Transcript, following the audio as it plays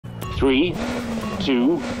3,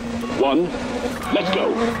 2, 1, let's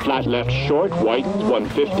go. Flat left short, widens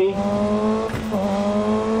 150.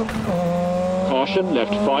 Caution,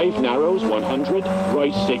 left 5, narrows 100.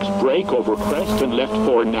 Right 6, brake over crest, and left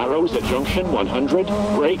 4, narrows at junction 100.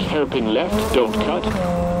 Brake, hairpin left, don't cut.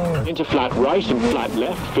 Into flat right and flat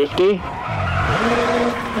left 50.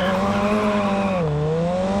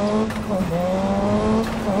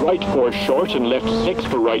 Right 4 short and left 6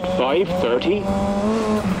 for right 5, 30.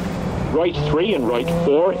 Right 3 and right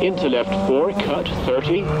 4 into left 4, cut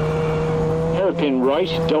 30. Hairpin right,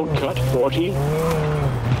 don't cut 40.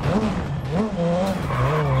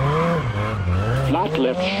 Flat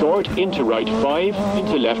left short into right 5,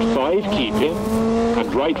 into left 5, keep in.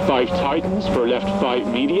 And right 5 tightens for left 5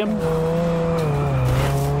 medium.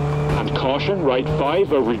 And caution, right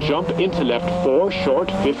 5 over jump into left 4,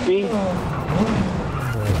 short 50.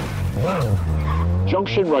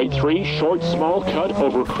 Junction right 3, short small cut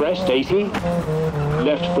over crest 80.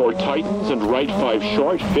 Left 4 tightens and right 5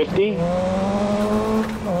 short 50.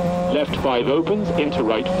 Left 5 opens into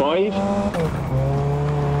right 5.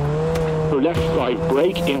 For left 5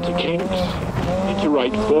 brake into kinks. Into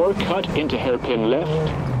right 4 cut into hairpin left.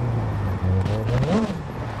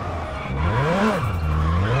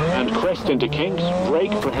 And crest into kinks,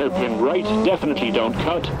 brake for hairpin right, definitely don't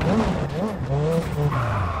cut.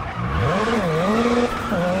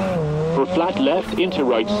 For flat left into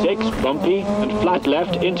right 6, bumpy, and flat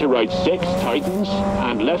left into right 6, tightens,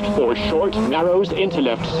 and left 4 short, narrows into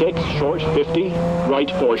left 6, short 50,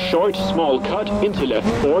 right 4 short, small cut, into left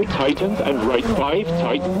 4, tightens, and right 5,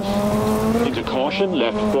 tightens, into caution,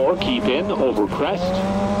 left 4, keep in, over crest,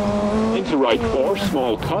 into right 4,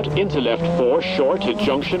 small cut, into left 4, short at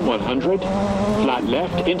junction 100, flat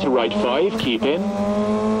left into right 5, keep in,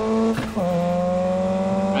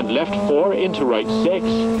 and left 4 into right 6,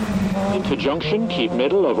 into junction, keep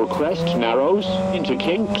middle over crest, narrows, into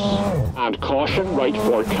kinks, and caution, right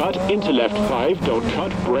 4 cut, into left 5, don't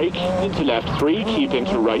cut, brake, into left 3, keep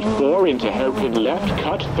into right 4, into hairpin left,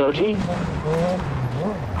 cut 30,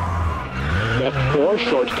 left 4,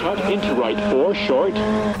 short cut, into right 4, short,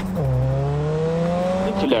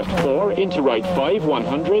 into left 4, into right 5,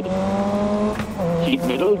 100, keep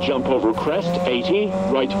middle, jump over crest, 80,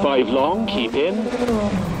 right 5 long, keep in,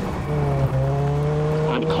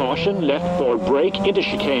 and caution, left 4 brake, into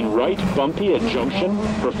chicane right, bumpy at junction,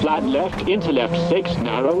 for flat left, into left 6,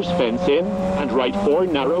 narrows, fence in, and right 4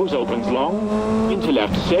 narrows, opens long, into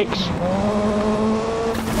left 6,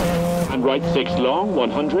 and right 6 long,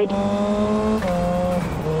 100,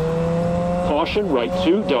 caution, right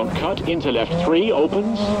 2, don't cut, into left 3,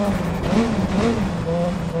 opens,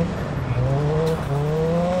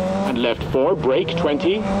 and left 4, brake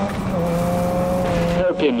 20,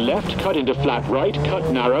 hairpin left, cut into flat right,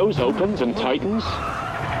 cut narrows, opens and tightens,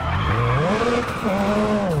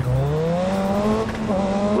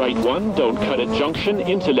 right 1, don't cut at junction,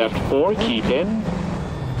 into left 4, keep in,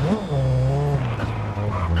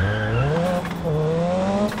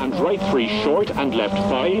 and right 3 short and left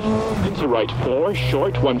 5, into right 4,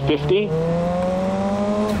 short 150,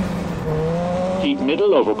 keep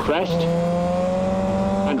middle over crest,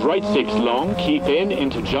 and right 6 long, keep in,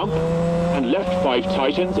 into jump, and left 5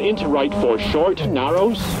 tightens, into right 4 short,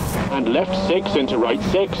 narrows, and left 6 into right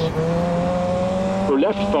 6, for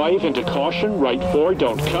left 5 into caution, right 4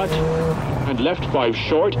 don't cut, and left 5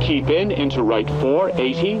 short, keep in, into right 4,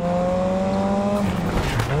 80,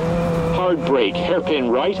 hard brake, hairpin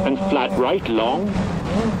right and flat right, long,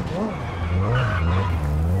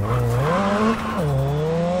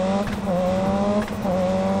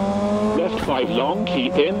 left 5 long,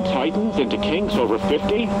 keep in, tightens, into kinks over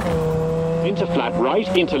 50, into flat right,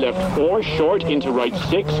 into left 4, short, into right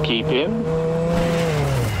 6, keep in,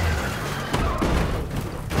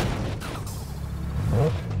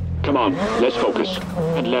 come on, let's focus,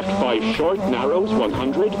 and left 5 short, narrows,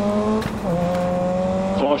 100,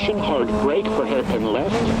 caution, hard brake for hairpin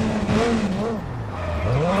left,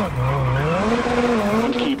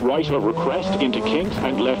 and keep right over crest, into kinks,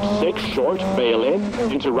 and left 6 short, bail in,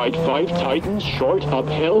 into right 5 tightens, short,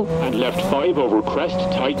 uphill, and left 5 over crest,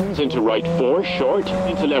 tightens, into right 4 short,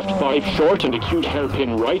 into left 5 short, and acute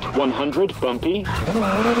hairpin right, 100, bumpy,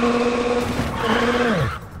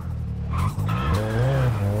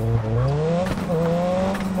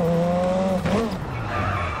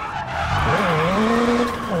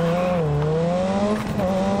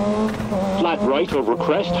 right over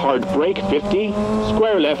crest, hard brake 50,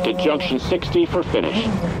 square left at junction 60 for finish.